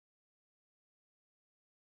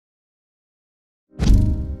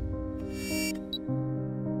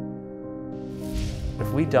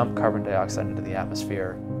If we dump carbon dioxide into the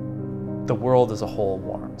atmosphere, the world as a whole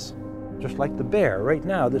warms. Just like the bear, right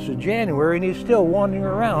now, this is January and he's still wandering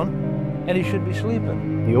around and he should be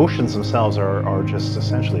sleeping. The oceans themselves are just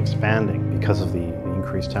essentially expanding because of the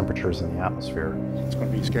increased temperatures in the atmosphere. It's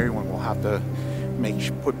going to be a scary one. We'll have to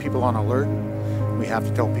put people on alert. We have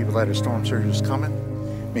to tell people that a storm surge is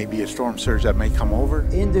coming, maybe a storm surge that may come over.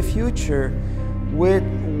 In the future, with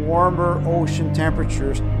warmer ocean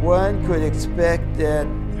temperatures, one could expect that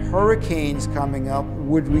hurricanes coming up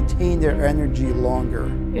would retain their energy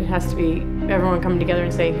longer. It has to be everyone coming together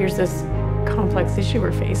and say, here's this complex issue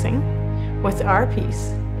we're facing. What's our piece?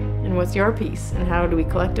 And what's your piece? And how do we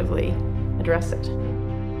collectively address it?